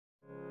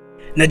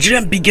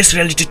Nigerian biggest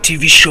reality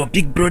TV show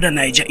Big Brother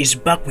Naija is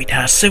back with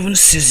her 7th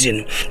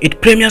season.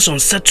 It premieres on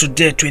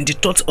Saturday,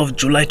 23rd of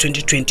July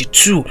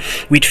 2022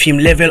 with film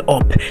Level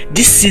Up.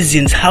 This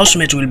season's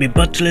housemates will be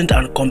battling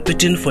and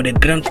competing for the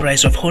grand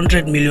prize of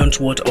 100 million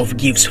worth of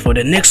gifts for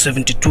the next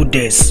 72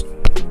 days.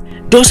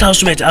 Those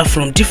housemates are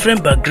from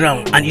different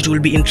backgrounds, and it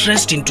will be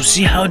interesting to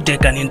see how they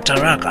can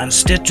interact and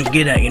stay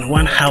together in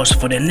one house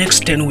for the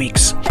next 10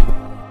 weeks.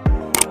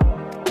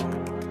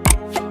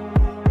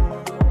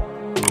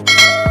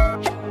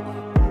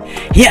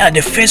 Here are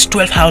the first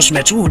 12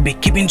 housemates who will be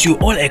keeping you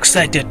all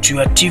excited to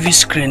your TV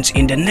screens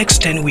in the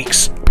next 10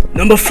 weeks.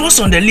 Number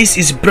 4 on the list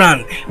is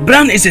Bran.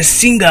 Bran is a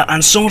singer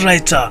and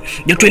songwriter.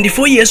 The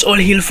 24-year-old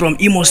hails from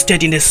Imo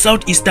State in the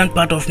southeastern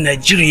part of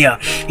Nigeria.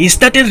 He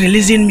started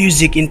releasing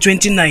music in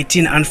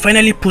 2019 and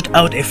finally put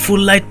out a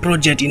full-length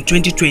project in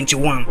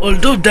 2021.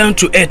 Although down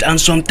to earth and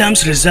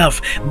sometimes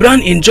reserved,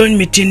 Bran enjoyed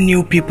meeting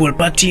new people,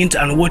 partying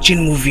and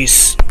watching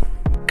movies.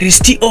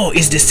 Christy O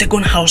is the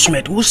second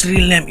housemate, whose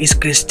real name is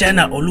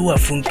Christiana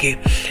Oluwafunke.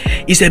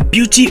 Is a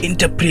beauty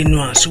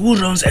entrepreneur who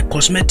runs a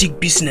cosmetic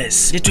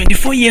business. The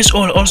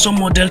 24-year-old also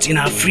models in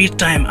her free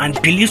time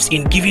and believes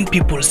in giving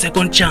people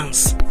second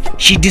chance.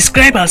 She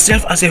describes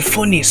herself as a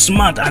funny,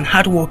 smart and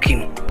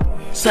hardworking.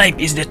 Saib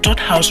is the third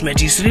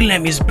housemate. His real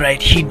name is Bright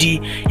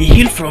Hidi. He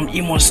hails from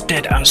Imo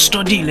State and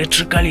studied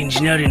electrical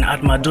engineering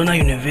at Madonna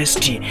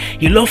University.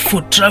 He loves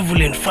food,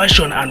 traveling,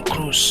 fashion and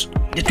cruise.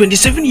 The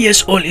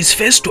 27-year-old is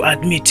first to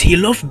admit he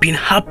loves being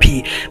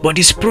happy but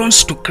is prone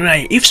to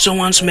cry if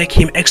someone makes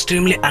him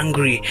extremely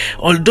angry.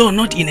 Although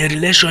not in a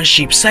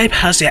relationship, Saib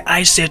has an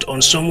eye set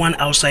on someone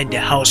outside the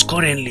house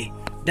currently.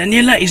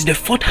 Daniela is the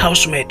fourth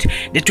housemate.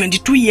 The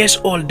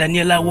 22-year-old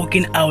Daniela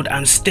working out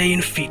and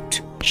staying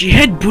fit. She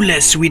hates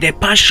bullets with a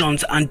passion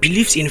and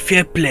believes in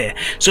fair play,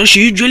 so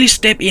she usually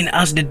steps in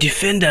as the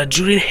defender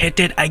during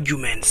heated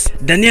arguments.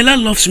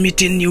 Daniela loves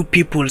meeting new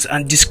people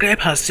and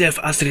describes herself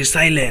as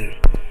resilient.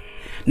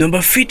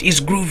 Number 5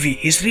 is Groovy.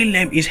 His real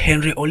name is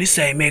Henry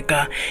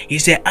Olisaemeka.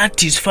 He's an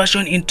artist,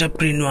 fashion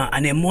entrepreneur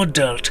and a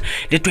model.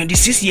 The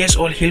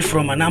 26-year-old hails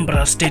from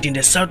Anambra State in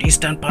the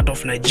southeastern part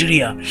of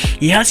Nigeria.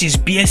 He has his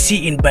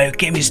BSc in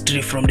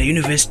biochemistry from the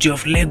University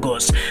of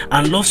Lagos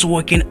and loves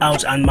working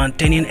out and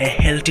maintaining a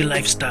healthy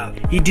lifestyle.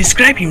 He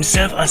describes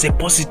himself as a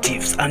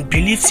positive and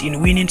believes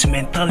in winning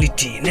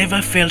mentality,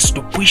 never fails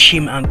to push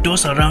him and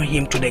those around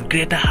him to the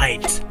greater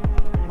heights.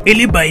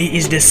 Elibai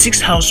is the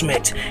 6th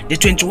housemate. The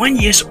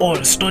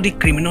 21-year-old studied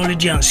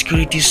criminology and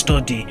security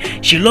study.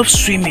 She loves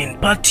swimming,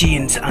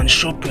 partying and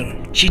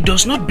shopping. She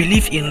does not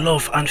believe in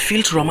love and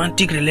feels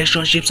romantic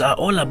relationships are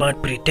all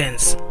about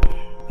pretense.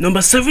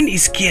 Number 7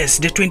 is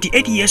Kies. The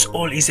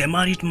 28-year-old is a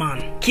married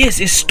man.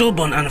 Kies is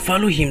stubborn and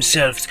follows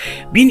himself.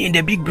 Being in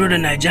the Big Brother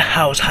Naija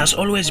house has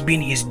always been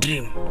his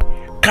dream.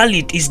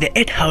 Khalid is the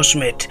 8th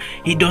housemate.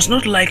 He does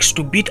not like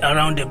to beat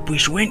around the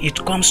bush when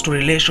it comes to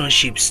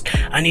relationships,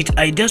 and his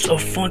ideas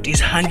of fun is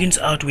hanging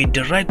out with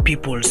the right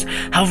peoples,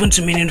 having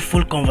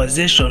meaningful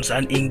conversations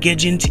and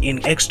engaging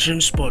in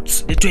extreme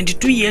sports. The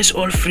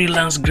 22-year-old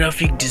freelance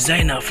graphic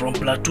designer from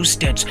Plateau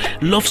State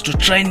loves to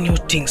try new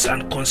things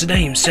and consider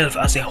himself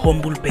as a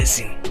humble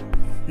person.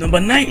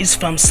 Number 9 is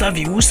Fam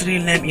Savi, whose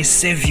real name is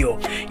Savio.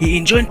 He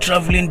enjoys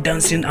traveling,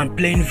 dancing and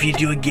playing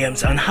video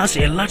games and has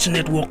a large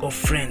network of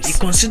friends. He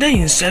considers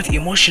himself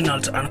emotional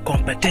and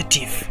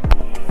competitive.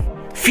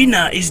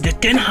 Fina is the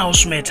 10th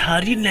housemate.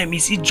 Her real name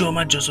is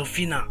Ijoma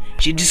Josephina.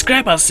 She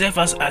describes herself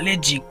as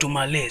allergic to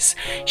malaise.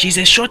 She is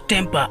a short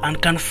temper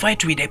and can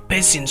fight with a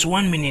person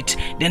 1 minute,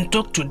 then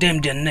talk to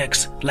them the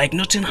next, like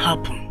nothing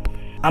happened.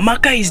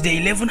 Amaka is the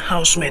 11th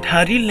housemate.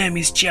 Her real name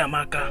is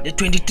Chiamaka. The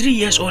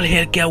 23-year-old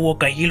healthcare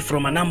worker hails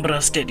from Anambra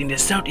State in the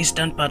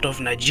southeastern part of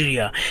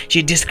Nigeria.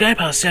 She describes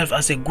herself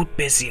as a good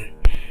person.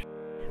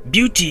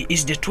 Beauty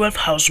is the 12th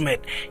housemate.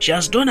 She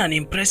has done an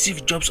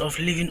impressive job of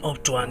living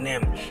up to her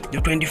name. The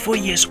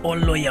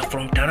 24-year-old lawyer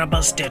from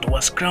Taraba State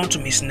was crowned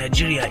Miss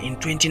Nigeria in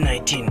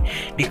 2019,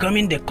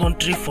 becoming the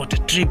country's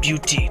 43rd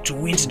beauty to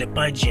win the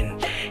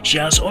pageant. She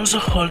has also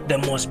held the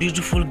Most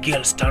Beautiful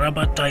Girls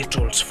Taraba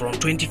titles from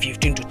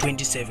 2015 to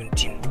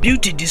 2017.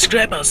 Beauty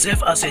describes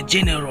herself as a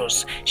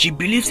generous. She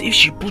believes if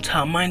she puts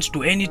her mind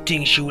to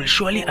anything, she will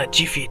surely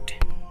achieve it.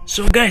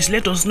 So guys,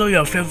 let us know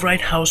your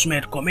favorite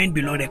housemate. Comment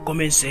below the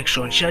comment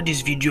section. Share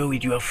this video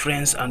with your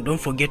friends and don't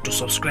forget to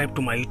subscribe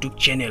to my YouTube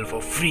channel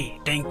for free.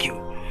 Thank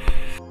you.